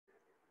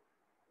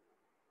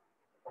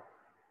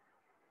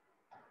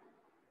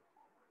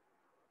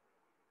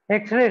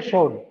X-ray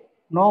showed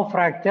no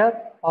fracture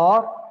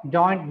or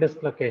joint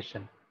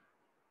dislocation.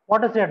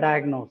 What is your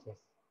diagnosis?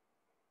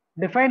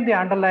 Define the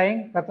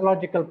underlying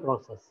pathological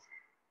process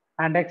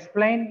and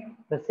explain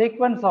the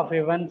sequence of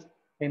events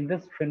in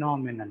this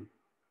phenomenon.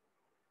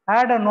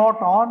 Add a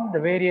note on the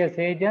various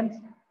agents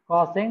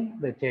causing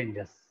the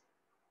changes.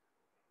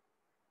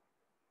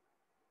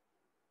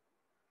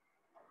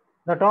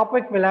 The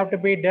topic will have to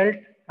be dealt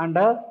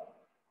under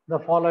the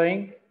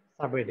following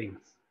subheadings.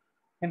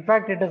 In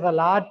fact, it is a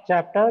large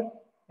chapter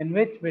in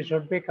which we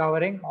should be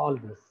covering all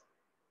this.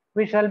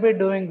 We shall be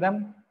doing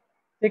them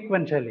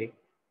sequentially.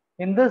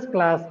 In this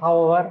class,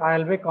 however, I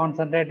will be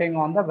concentrating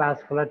on the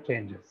vascular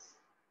changes.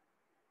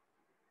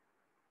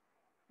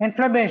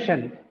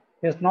 Inflammation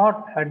is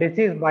not a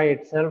disease by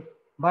itself,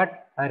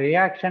 but a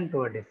reaction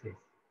to a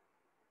disease.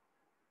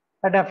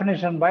 A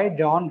definition by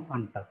John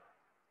Hunter.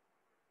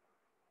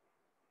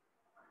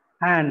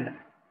 And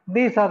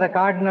these are the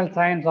cardinal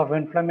signs of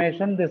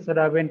inflammation. This would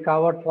have been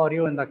covered for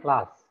you in the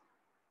class.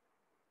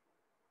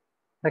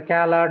 The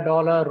calor,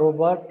 dolor,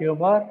 rubor,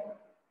 tumor,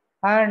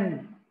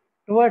 and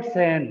towards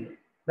the end,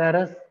 there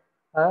is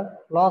a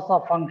loss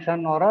of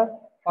function or a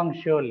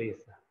functional lesion.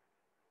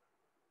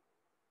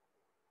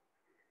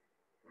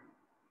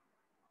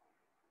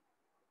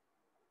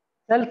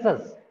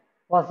 Celsus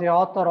was the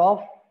author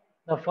of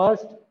the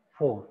first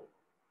four.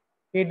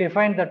 He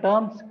defined the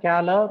terms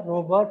calor,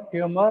 rubor,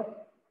 tumor,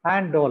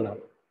 and dolor,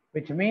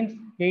 which means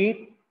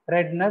heat,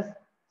 redness,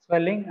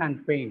 swelling,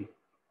 and pain,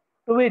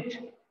 to which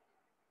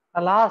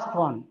the last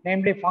one,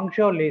 namely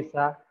functio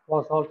lisa,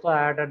 was also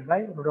added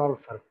by Rudolf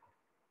Virchow.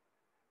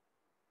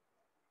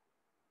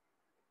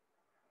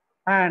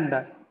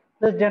 And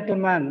this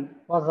gentleman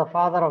was the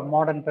father of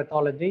modern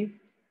pathology,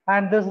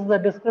 and this is the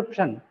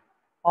description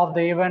of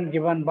the event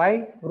given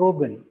by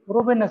Rubin.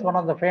 Rubin is one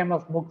of the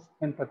famous books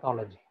in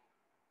pathology.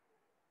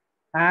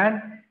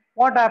 And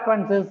what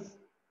happens is,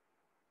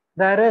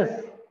 there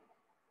is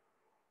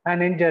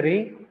an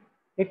injury.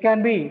 It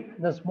can be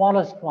the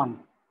smallest one,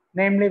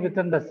 namely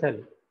within the cell,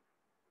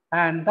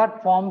 and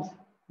that forms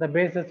the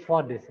basis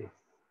for disease.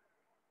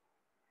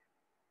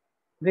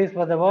 These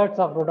were the words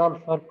of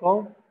Rudolf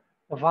Virchow,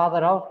 the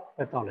father of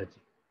pathology.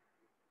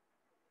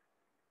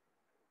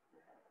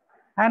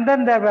 And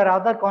then there were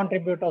other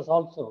contributors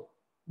also.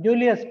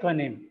 Julius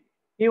Koenig,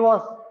 he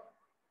was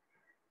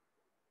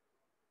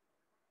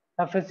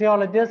a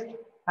physiologist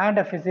and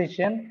a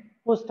physician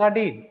who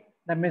studied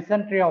the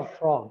mesentery of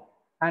frog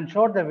and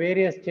showed the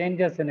various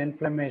changes in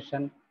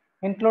inflammation,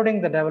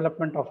 including the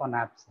development of an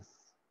abscess.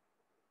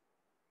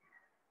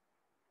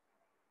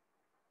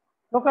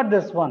 Look at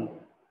this one.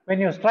 When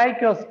you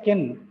strike your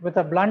skin with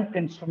a blunt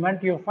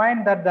instrument, you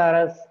find that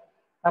there is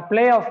a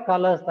play of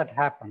colors that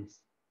happens.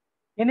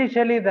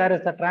 Initially, there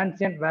is a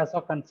transient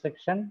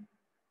vasoconstriction,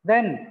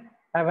 then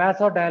a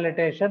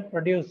vasodilatation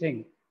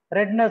producing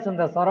redness in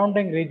the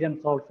surrounding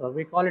regions also.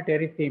 We call it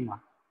erythema.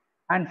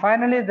 And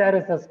finally, there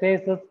is a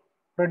stasis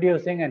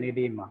producing an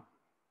edema.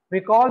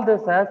 We call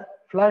this as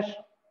flush,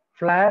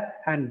 flare,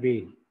 and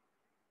wheal.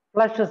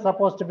 Flush is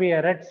supposed to be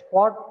a red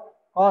spot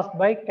caused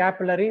by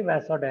capillary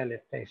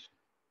vasodilatation.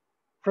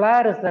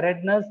 Flare is the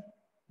redness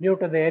due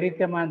to the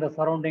erythema in the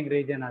surrounding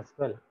region as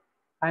well.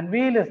 And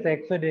wheal is the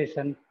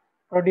exudation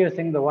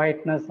producing the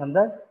whiteness and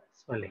the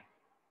swelling.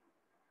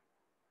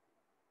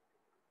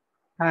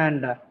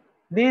 And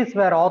these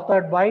were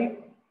authored by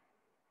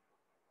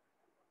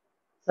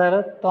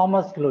Sir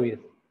Thomas Lewis,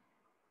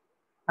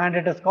 and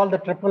it is called the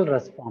triple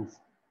response.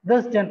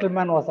 This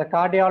gentleman was a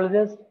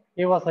cardiologist,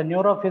 he was a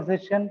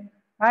neurophysician,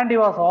 and he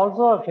was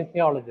also a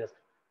physiologist.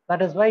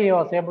 That is why he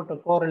was able to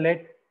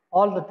correlate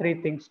all the three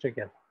things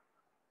together.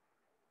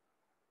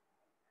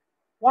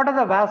 What are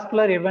the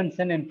vascular events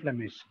in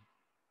inflammation?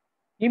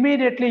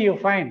 Immediately you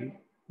find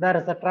there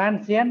is a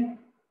transient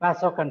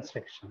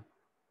vasoconstriction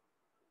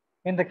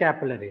in the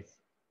capillaries.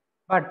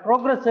 But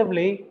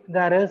progressively,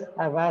 there is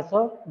a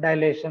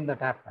vasodilation that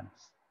happens.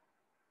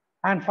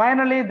 And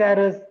finally, there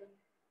is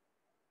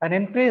an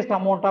increased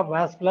amount of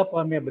vascular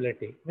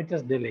permeability, which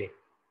is delayed.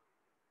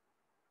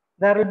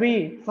 There will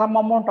be some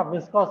amount of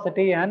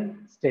viscosity and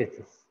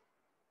stasis.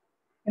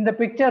 In the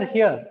picture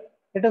here,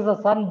 it is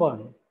a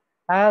sunburn.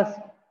 As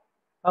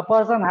a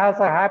person has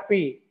a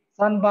happy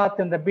sunbath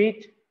in the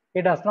beach,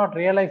 he does not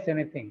realize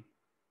anything.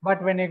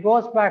 But when he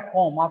goes back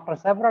home, after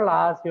several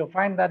hours, you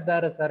find that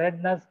there is a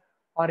redness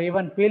or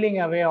even peeling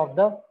away of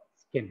the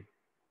skin.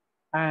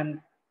 And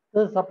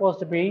this is supposed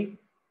to be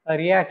a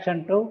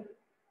reaction to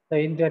the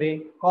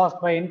injury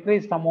caused by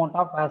increased amount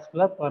of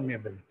vascular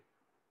permeability.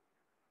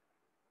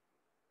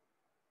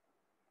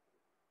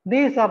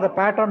 These are the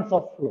patterns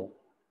of flow.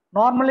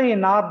 Normally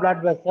in our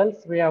blood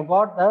vessels, we have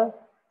got the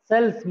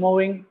cells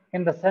moving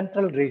in the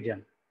central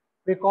region.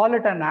 We call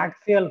it an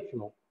axial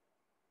flow.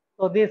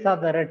 So these are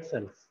the red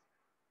cells,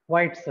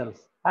 white cells,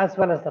 as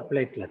well as the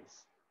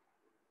platelets.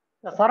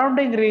 The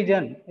surrounding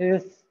region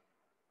is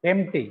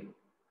empty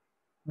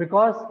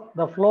because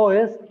the flow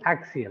is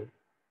axial.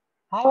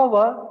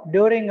 However,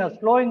 during a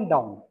slowing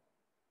down,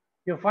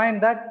 you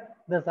find that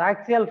this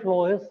axial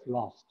flow is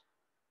lost.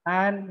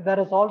 and there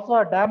is also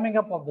a damming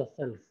up of the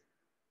cells.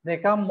 They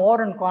come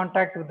more in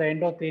contact with the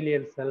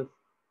endothelial cells,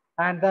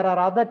 and there are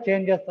other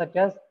changes such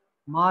as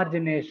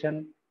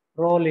margination,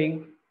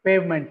 rolling,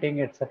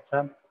 pavementing,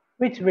 etc.,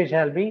 which we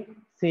shall be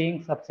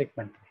seeing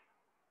subsequently.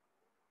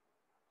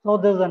 So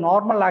this is a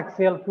normal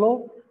axial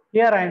flow.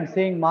 Here I am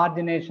seeing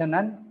margination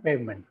and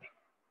pavementing.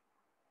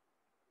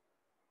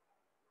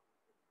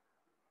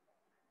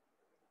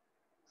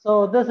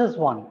 So this is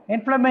one.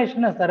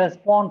 Inflammation is the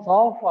response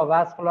of a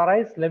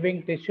vascularized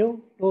living tissue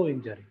to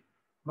injury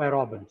by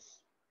Robbins.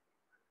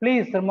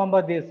 Please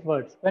remember these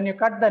words. When you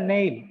cut the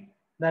nail,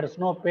 there is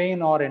no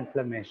pain or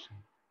inflammation.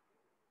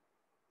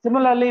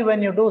 Similarly,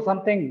 when you do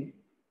something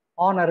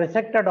on a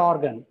resected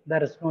organ,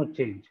 there is no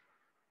change.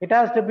 It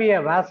has to be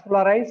a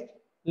vascularized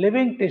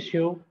living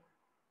tissue,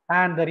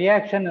 and the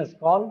reaction is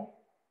called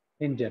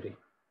injury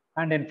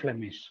and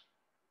inflammation.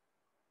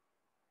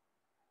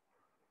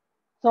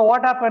 So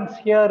what happens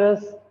here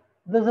is,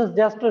 this is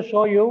just to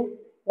show you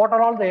what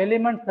are all the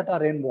elements that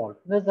are involved.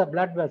 This is a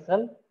blood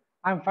vessel.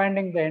 I'm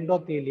finding the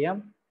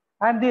endothelium,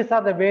 and these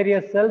are the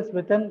various cells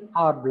within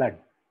our blood.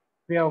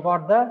 We have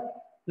got the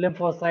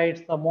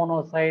lymphocytes, the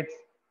monocytes,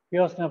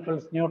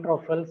 eosinophils,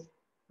 neutrophils,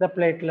 the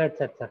platelets,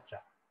 etc.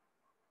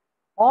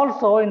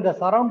 Also in the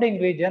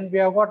surrounding region, we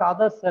have got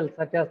other cells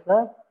such as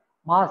the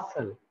mast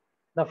cell,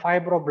 the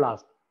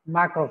fibroblast,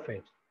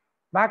 macrophage.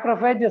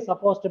 Macrophage is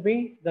supposed to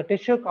be the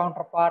tissue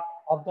counterpart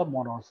of the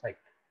monocyte.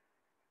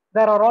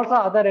 There are also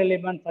other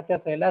elements such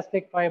as the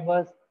elastic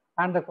fibers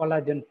and the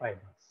collagen fibers.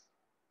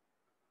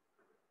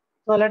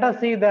 So let us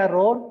see their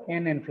role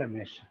in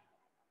inflammation.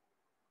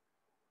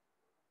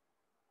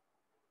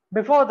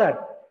 Before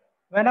that,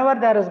 whenever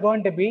there is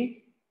going to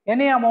be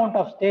any amount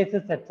of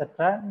stasis,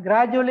 etc.,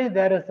 gradually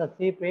there is a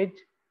seepage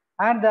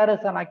and there is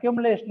an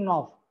accumulation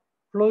of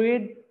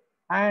fluid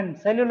and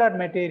cellular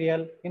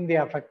material in the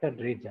affected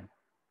region.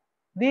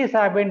 These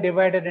have been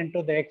divided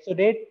into the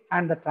exudate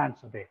and the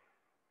transudate.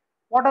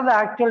 What are the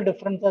actual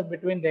differences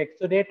between the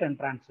exudate and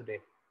transudate?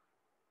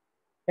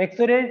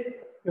 Exudate,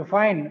 you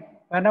find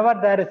whenever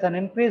there is an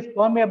increased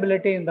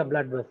permeability in the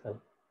blood vessel.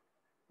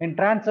 In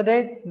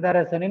transudate,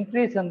 there is an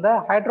increase in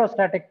the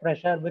hydrostatic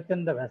pressure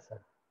within the vessel.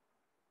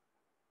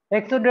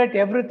 Exudate,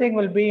 everything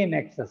will be in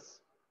excess.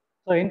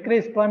 So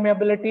increased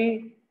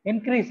permeability,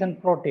 increase in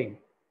protein,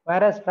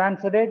 whereas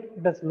transudate,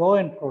 it is low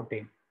in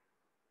protein.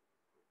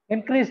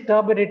 Increased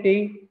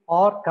turbidity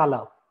or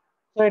color.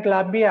 So it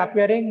will be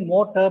appearing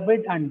more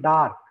turbid and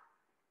dark,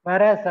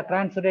 whereas the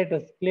transudate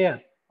is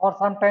clear or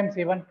sometimes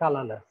even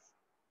colorless.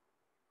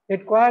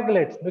 It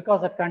coagulates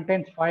because it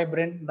contains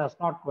fibrin, does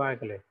not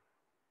coagulate.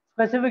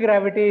 Specific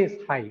gravity is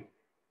high,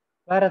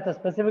 whereas the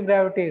specific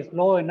gravity is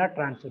low in a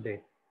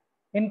transudate.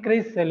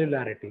 Increased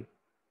cellularity.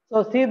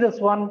 So see this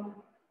one,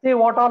 see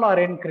what all are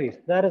increased.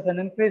 There is an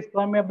increased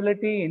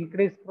permeability,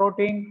 increased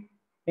protein,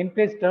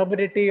 increased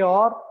turbidity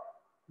or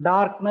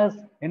darkness,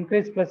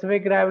 increased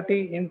specific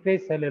gravity,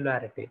 increased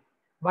cellularity.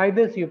 By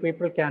this you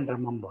people can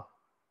remember.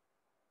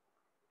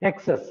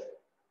 Excess.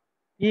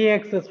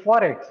 Ex is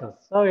for excess.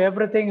 So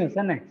everything is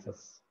in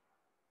excess.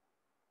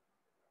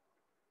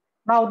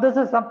 Now this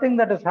is something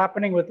that is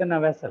happening within a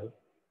vessel.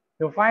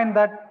 You find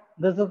that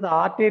this is the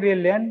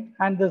arterial end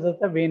and this is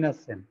the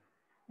venous end.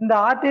 In the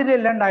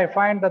arterial end, I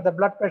find that the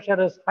blood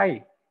pressure is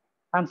high.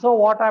 And so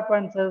what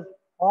happens is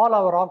all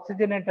our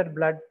oxygenated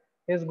blood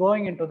is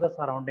going into the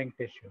surrounding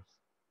tissues.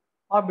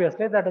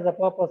 Obviously, that is the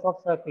purpose of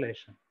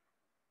circulation.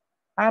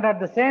 And at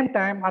the same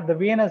time, at the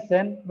venous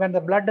end, when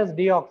the blood is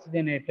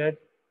deoxygenated,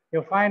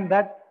 you find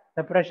that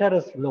the pressure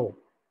is low.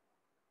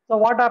 So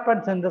what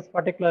happens in this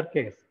particular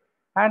case?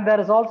 And there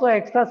is also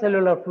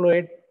extracellular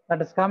fluid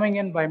that is coming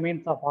in by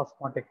means of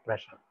osmotic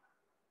pressure.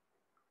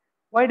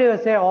 Why do I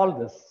say all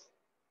this?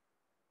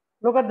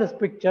 Look at this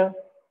picture.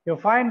 You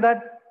find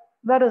that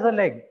there is a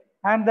leg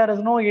and there is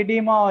no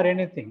edema or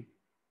anything.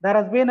 There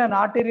has been an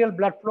arterial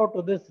blood flow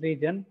to this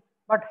region,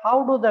 but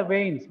how do the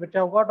veins, which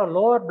have got a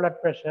lower blood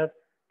pressure,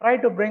 try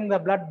to bring the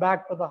blood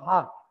back to the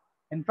heart?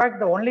 In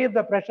fact, only if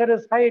the pressure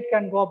is high, it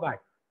can go back,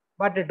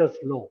 but it is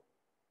low.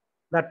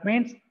 That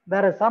means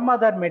there is some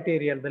other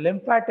material, the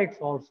lymphatics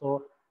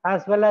also,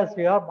 as well as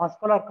your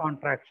muscular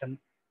contraction,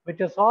 which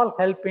is all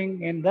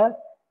helping in the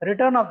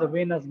return of the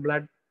venous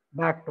blood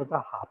back to the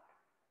heart.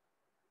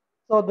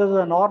 So this is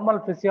a normal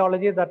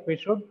physiology that we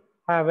should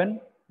have in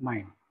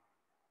mind.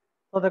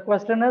 So the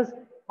question is,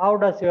 how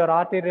does your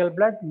arterial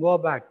blood go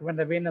back when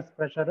the venous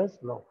pressure is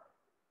low?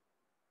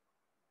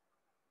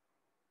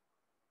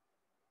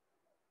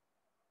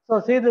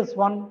 So see this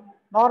one.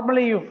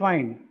 Normally you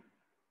find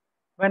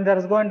when there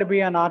is going to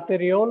be an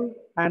arteriole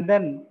and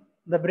then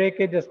the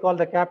breakage is called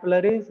the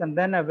capillaries and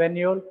then a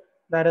venule,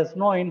 there is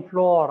no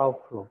inflow or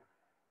outflow.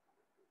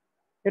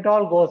 It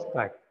all goes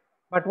back.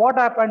 But what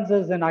happens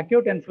is in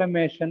acute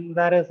inflammation,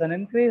 there is an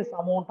increased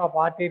amount of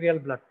arterial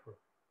blood flow.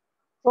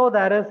 So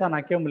there is an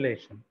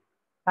accumulation.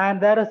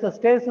 And there is a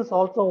stasis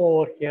also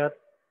over here,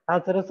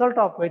 as a result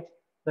of which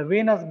the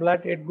venous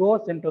blood, it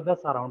goes into the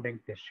surrounding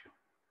tissue.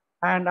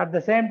 And at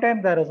the same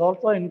time, there is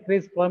also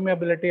increased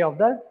permeability of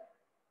the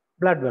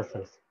blood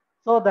vessels.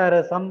 So there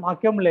is some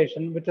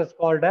accumulation which is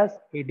called as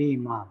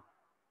edema.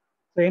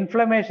 So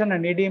inflammation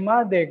and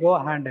edema, they go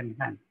hand in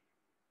hand.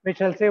 We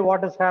shall see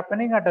what is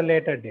happening at a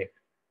later date.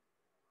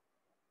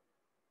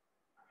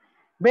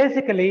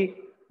 Basically,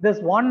 this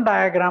one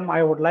diagram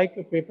I would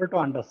like people to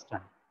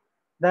understand.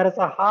 There is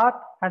a heart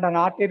and an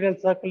arterial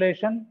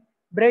circulation,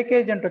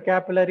 breakage into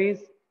capillaries,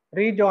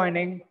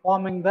 rejoining,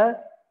 forming the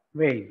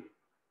vein.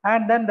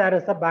 And then there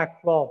is a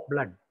backflow of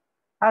blood.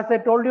 As I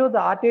told you, the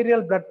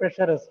arterial blood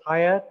pressure is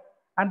higher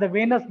and the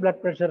venous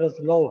blood pressure is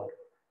lower.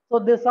 So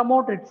this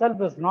amount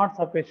itself is not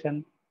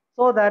sufficient.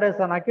 So there is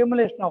an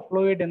accumulation of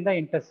fluid in the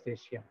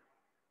interstitium.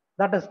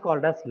 That is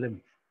called as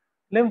lymph.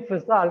 Lymph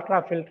is the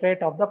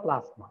ultrafiltrate of the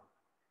plasma.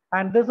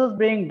 And this is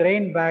being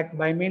drained back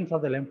by means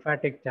of the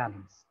lymphatic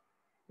channels.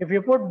 If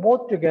you put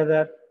both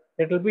together,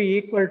 it will be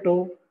equal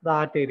to the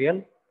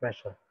arterial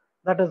pressure.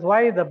 That is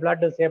why the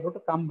blood is able to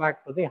come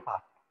back to the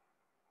heart.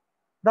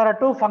 There are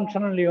two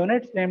functional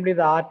units, namely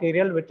the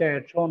arterial, which I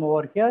had shown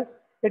over here.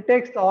 It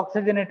takes the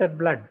oxygenated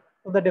blood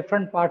to the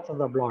different parts of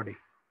the body.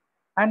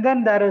 And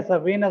then there is a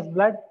venous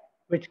blood,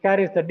 which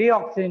carries the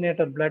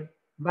deoxygenated blood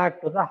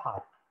back to the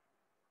heart.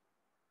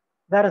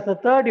 There is a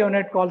third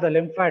unit called the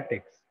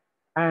lymphatics.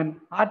 And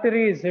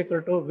artery is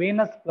equal to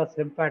venous plus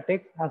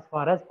lymphatic as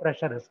far as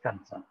pressure is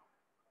concerned.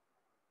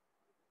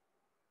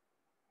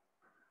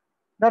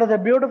 There is a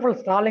beautiful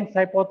Starling's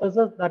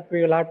hypothesis that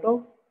we will have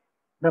to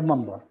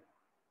remember.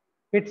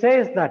 It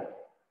says that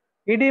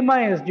edema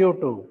is due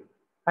to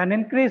an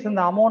increase in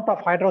the amount of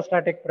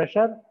hydrostatic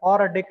pressure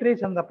or a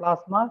decrease in the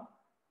plasma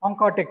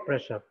oncotic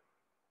pressure,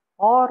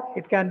 or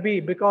it can be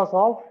because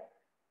of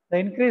the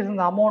increase in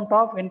the amount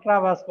of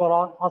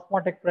intravascular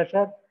osmotic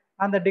pressure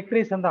and the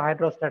decrease in the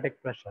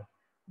hydrostatic pressure.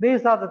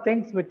 These are the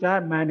things which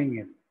are manning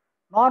it.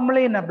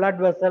 Normally in a blood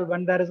vessel,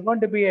 when there is going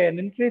to be an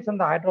increase in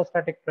the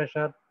hydrostatic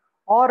pressure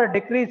or a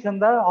decrease in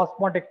the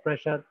osmotic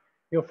pressure,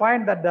 you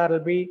find that there will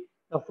be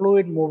the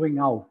fluid moving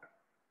out.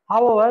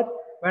 However,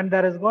 when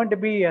there is going to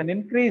be an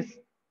increase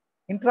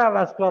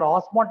intravascular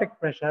osmotic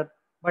pressure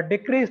but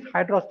decreased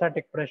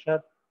hydrostatic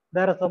pressure,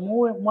 there is a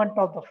movement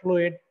of the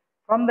fluid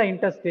from the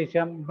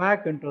interstitium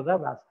back into the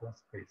vascular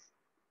space.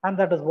 And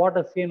that is what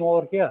is seen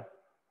over here.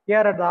 Here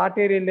at the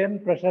arterial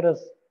end, pressure is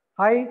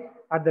high,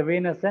 at the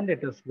venous end,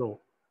 it is low.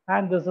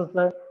 And this is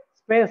the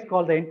space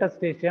called the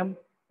interstitium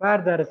where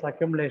there is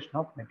accumulation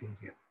of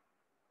material.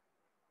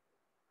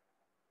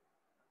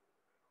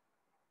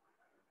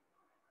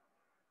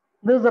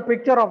 This is a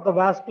picture of the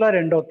vascular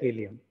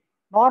endothelium.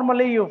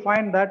 Normally, you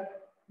find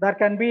that there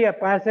can be a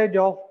passage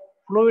of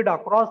fluid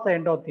across the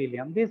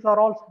endothelium. These are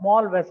all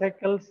small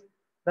vesicles.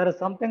 There is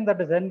something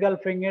that is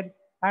engulfing it,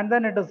 and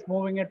then it is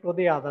moving it to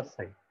the other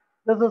side.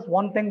 This is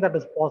one thing that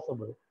is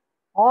possible.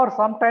 Or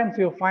sometimes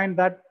you find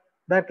that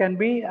there can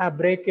be a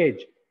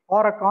breakage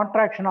or a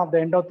contraction of the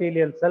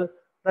endothelial cell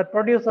that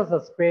produces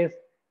a space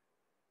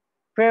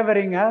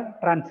favoring a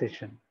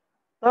transition.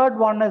 Third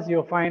one is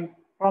you find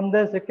from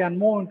this it can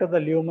move into the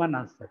lumen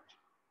as such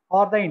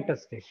or the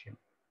interstitium.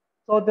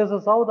 So this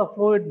is how the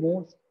fluid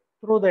moves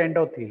through the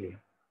endothelium.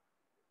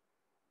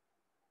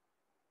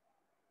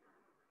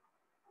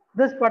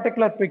 This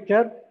particular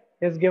picture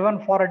is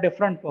given for a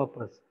different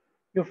purpose.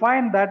 You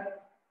find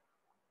that,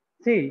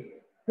 see,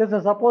 this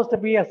is supposed to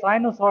be a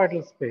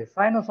sinusoidal space.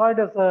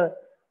 Sinusoid is a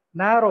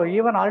narrow,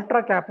 even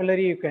ultra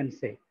capillary you can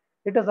say.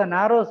 It is a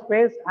narrow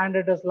space and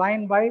it is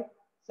lined by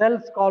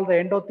cells called the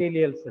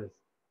endothelial cells.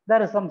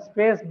 There is some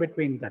space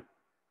between them.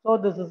 So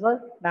this is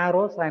a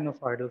narrow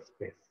sinusoidal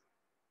space.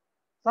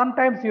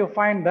 Sometimes you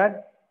find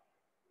that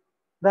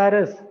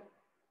this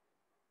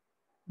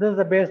is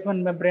the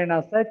basement membrane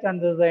as such and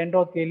this is the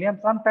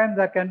endothelium. Sometimes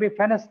that can be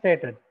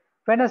fenestrated.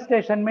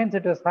 Fenestration means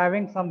it is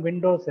having some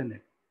windows in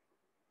it.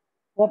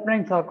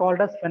 Openings are called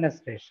as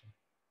fenestration.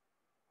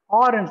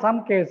 Or in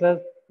some cases,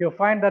 you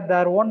find that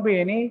there won't be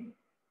any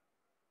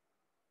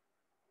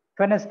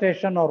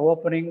fenestration or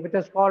opening, which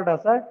is called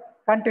as a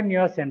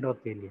continuous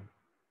endothelium.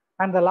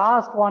 And the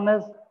last one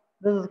is,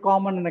 this is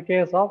common in the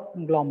case of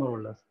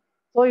glomerulus.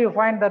 So you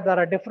find that there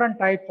are different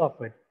types of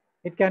it.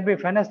 It can be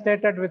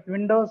fenestrated with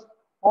windows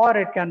or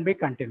it can be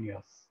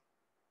continuous.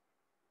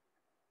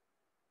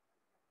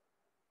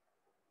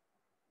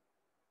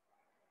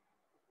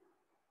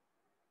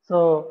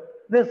 So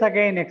this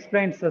again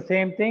explains the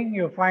same thing.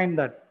 You find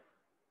that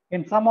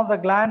in some of the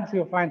glands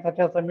you find such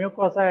as the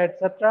mucosa,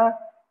 etc.,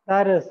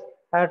 there is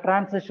a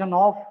transition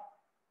of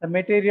the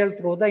material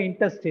through the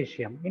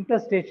interstitium.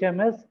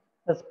 Interstitium is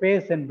the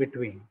space in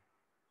between.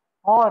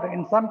 Or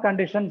in some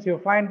conditions you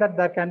find that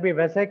there can be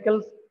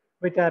vesicles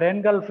which are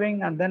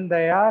engulfing and then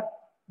they are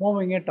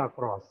moving it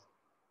across.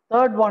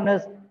 Third one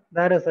is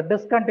there is a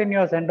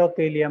discontinuous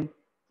endothelium,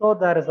 so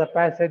there is a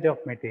passage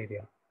of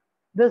material.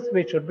 This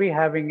we should be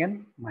having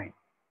in mind.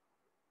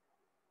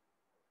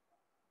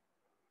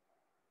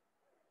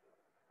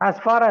 As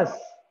far as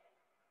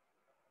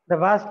the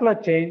vascular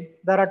chain,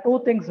 there are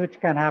two things which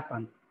can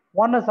happen.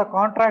 One is a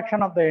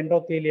contraction of the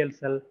endothelial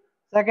cell.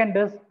 Second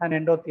is an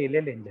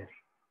endothelial injury.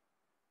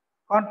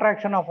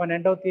 Contraction of an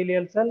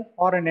endothelial cell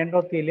or an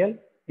endothelial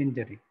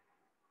injury.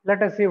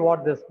 Let us see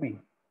what this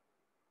means.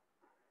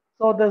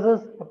 So this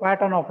is a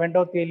pattern of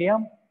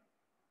endothelium,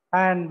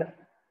 and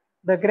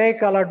the gray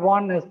colored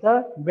one is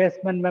the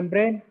basement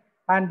membrane,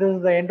 and this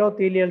is the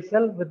endothelial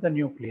cell with the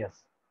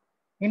nucleus.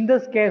 In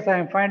this case, I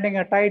am finding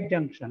a tight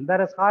junction.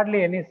 There is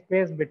hardly any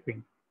space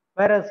between.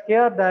 Whereas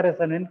here, there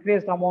is an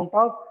increased amount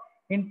of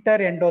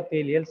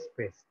interendothelial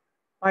space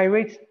by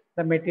which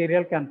the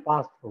material can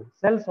pass through.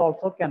 Cells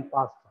also can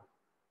pass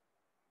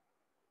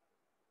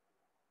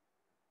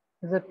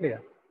through. Is it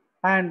clear?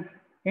 And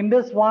in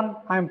this one,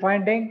 I'm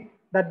finding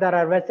that there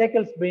are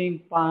vesicles being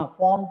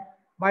formed.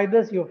 By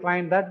this, you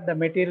find that the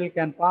material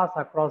can pass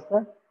across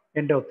the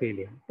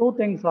endothelium. Two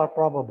things are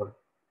probable.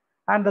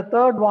 And the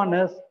third one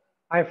is,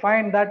 I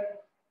find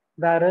that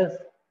there is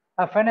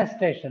a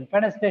fenestration.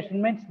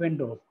 Fenestration means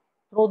windows.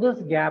 Through this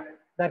gap,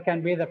 there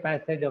can be the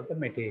passage of the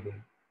material.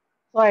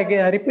 So I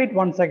repeat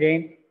once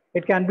again,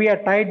 it can be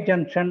a tight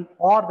junction,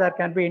 or there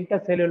can be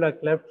intercellular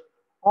clefts,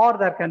 or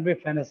there can be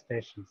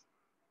fenestrations.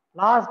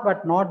 Last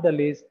but not the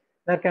least,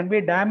 there can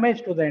be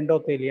damage to the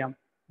endothelium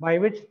by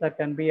which there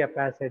can be a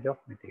passage of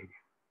material.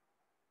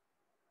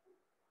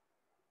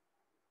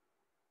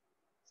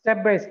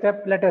 Step by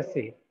step, let us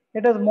see.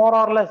 It is more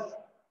or less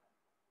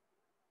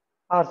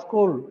our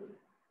school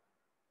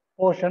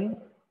portion.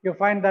 You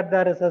find that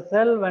there is a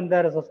cell. When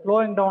there is a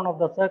slowing down of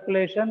the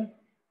circulation,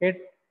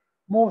 it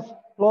moves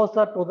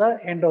closer to the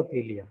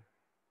endothelium,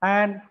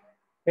 and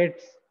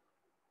it's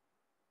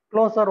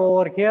closer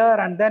over here,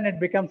 and then it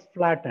becomes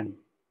flattened.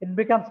 It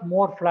becomes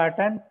more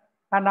flattened,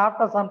 and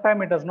after some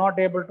time it is not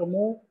able to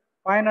move.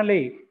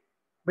 Finally,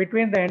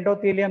 between the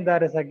endothelium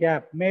there is a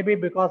gap, maybe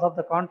because of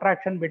the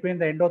contraction between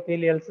the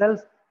endothelial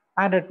cells,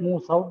 and it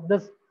moves out.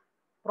 This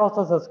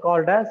process is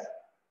called as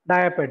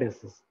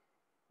diapedesis.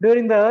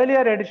 During the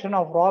earlier edition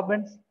of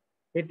Robbins,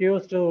 it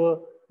used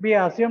to be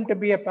assumed to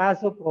be a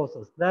passive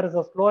process. There is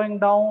a slowing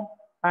down,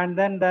 and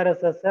then there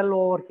is a cell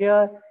over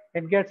here.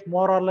 It gets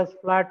more or less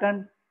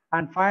flattened,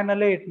 and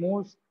finally it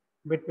moves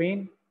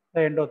between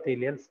the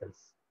endothelial cells.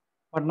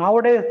 But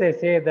nowadays they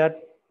say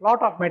that a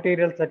lot of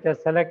materials such as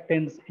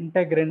selectins,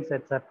 integrins,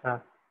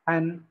 etc.,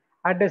 and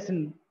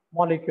adhesin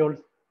molecules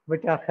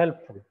which are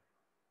helpful.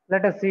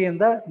 Let us see in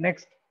the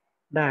next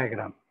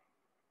diagram.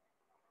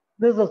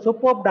 This is a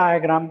superb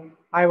diagram.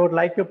 I would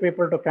like you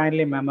people to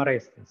kindly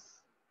memorize this.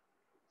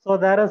 So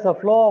there is a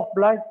flow of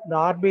blood. The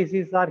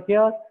RBCs are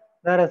here.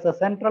 There is a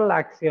central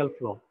axial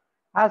flow.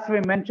 As we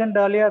mentioned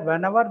earlier,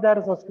 whenever there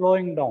is a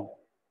slowing down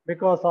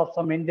because of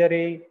some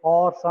injury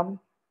or some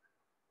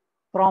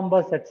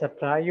thrombus,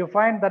 etc., you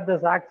find that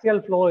this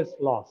axial flow is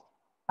lost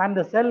and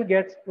the cell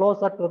gets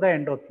closer to the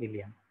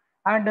endothelium.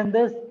 And in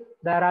this,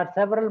 there are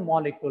several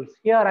molecules.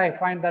 Here I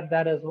find that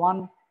there is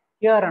one,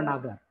 here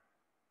another.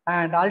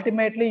 And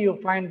ultimately, you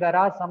find there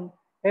are some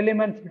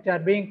elements which are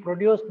being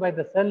produced by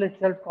the cell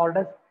itself called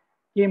as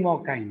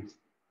chemokines.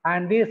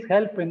 And these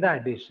help in the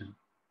addition.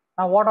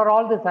 Now, what are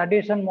all these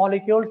addition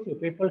molecules? You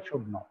people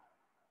should know.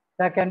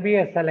 There can be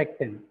a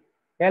selectin,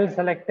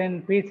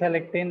 L-selectin,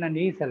 P-selectin, and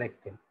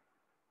E-selectin.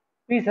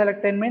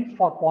 P-selectin means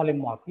for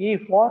polymorph, E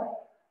for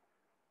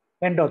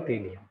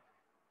endothelium.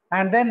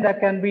 And then there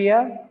can be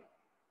a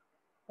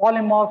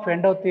polymorph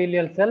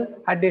endothelial cell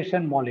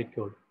addition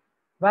molecule,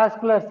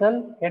 vascular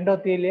cell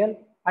endothelial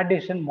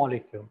addition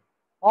molecule,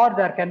 or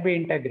there can be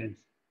integrins,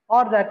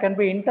 or there can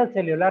be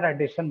intercellular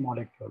addition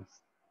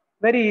molecules.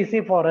 Very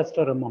easy for us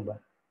to remember.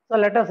 So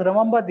let us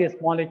remember these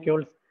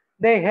molecules.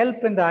 They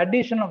help in the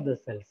addition of the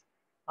cells,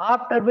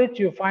 after which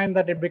you find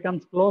that it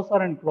becomes closer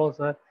and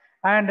closer,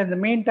 and in the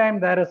meantime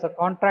there is a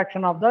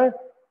contraction of the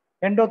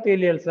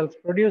endothelial cells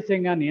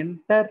producing an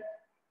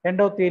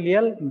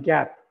interendothelial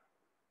gap,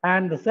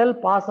 and the cell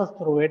passes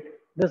through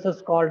it. This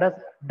is called as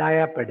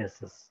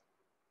diapedesis.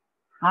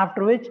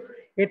 After which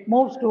it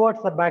moves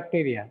towards the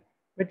bacteria,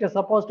 which is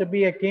supposed to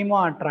be a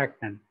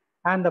chemoattractant,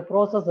 and the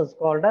process is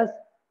called as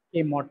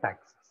chemotaxis.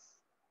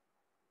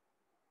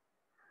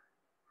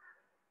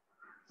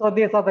 So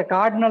these are the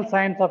cardinal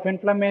signs of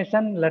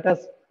inflammation. Let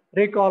us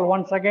recall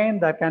once again.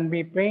 There can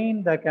be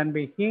pain, there can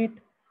be heat,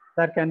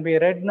 there can be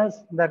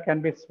redness, there can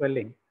be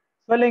swelling.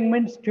 Swelling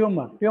means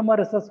tumor.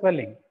 Tumor is a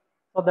swelling.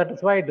 So that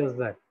is why it is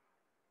that.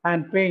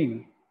 And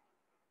pain.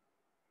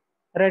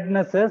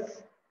 Redness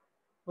is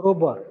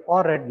rubor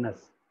or redness.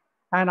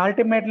 And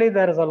ultimately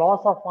there is a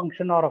loss of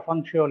function or a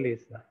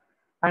functiolysis.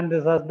 And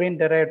this has been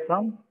derived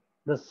from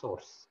this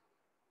source.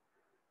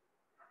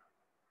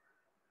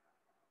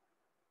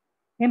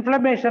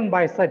 Inflammation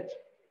by such,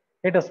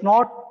 it is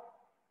not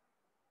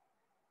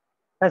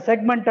a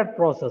segmented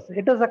process.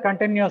 It is a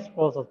continuous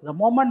process. The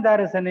moment there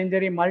is an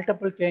injury,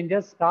 multiple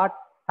changes start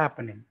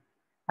happening.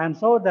 And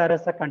so there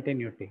is a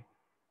continuity.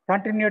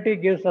 Continuity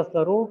gives us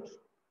the roots,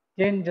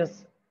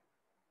 changes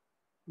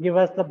give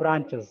us the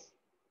branches,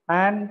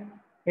 and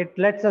it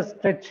lets us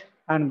stretch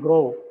and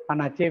grow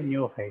and achieve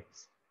new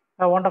heights.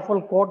 A wonderful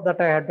quote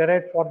that I had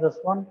derived for this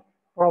one.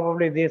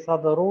 Probably these are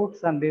the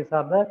roots and these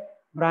are the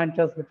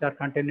branches which are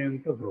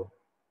continuing to grow,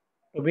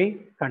 to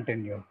be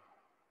continued.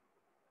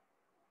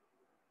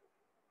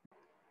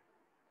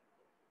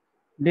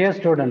 Dear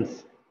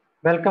students,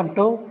 welcome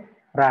to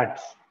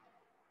R.A.T.S,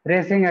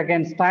 Racing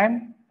Against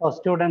Time for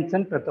students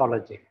in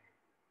pathology.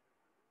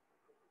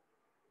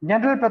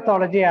 General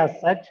pathology as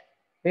such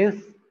is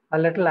a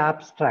little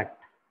abstract.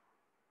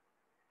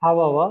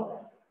 However,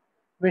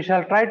 we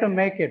shall try to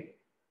make it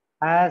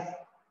as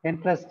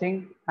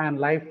interesting and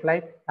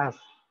lifelike as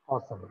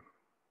possible.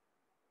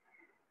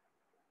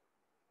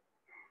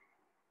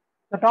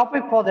 The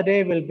topic for the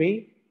day will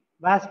be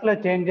vascular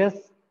changes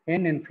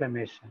in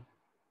inflammation,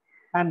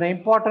 and the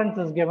importance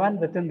is given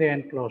within the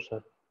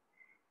enclosure.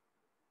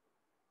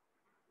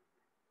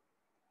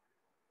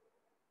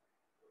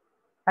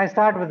 I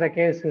start with the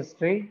case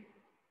history.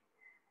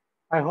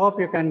 I hope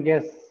you can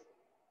guess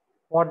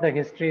what the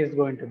history is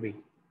going to be.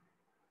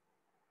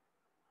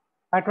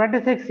 A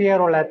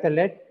 26-year-old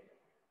athlete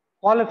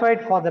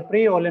qualified for the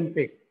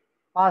pre-Olympic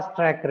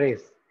fast-track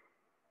race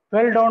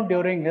fell down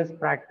during his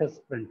practice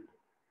sprint.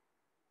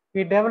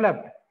 He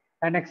developed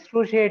an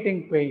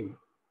excruciating pain.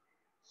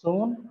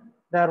 Soon,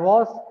 there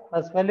was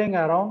a swelling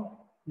around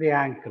the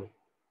ankle.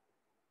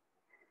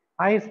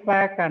 Ice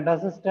pack and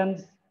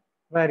assistance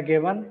were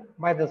given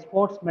by the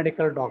sports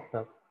medical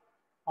doctor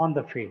on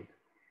the field,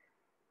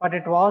 but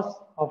it was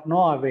of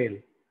no avail.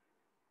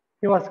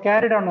 He was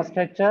carried on a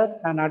stretcher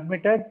and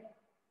admitted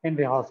in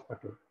the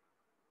hospital.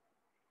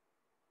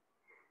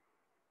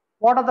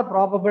 What are the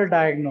probable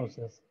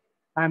diagnoses?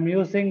 I'm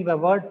using the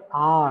word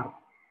are.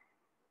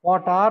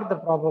 What are the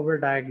probable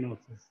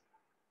diagnoses?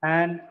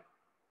 And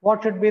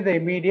what should be the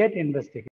immediate investigation?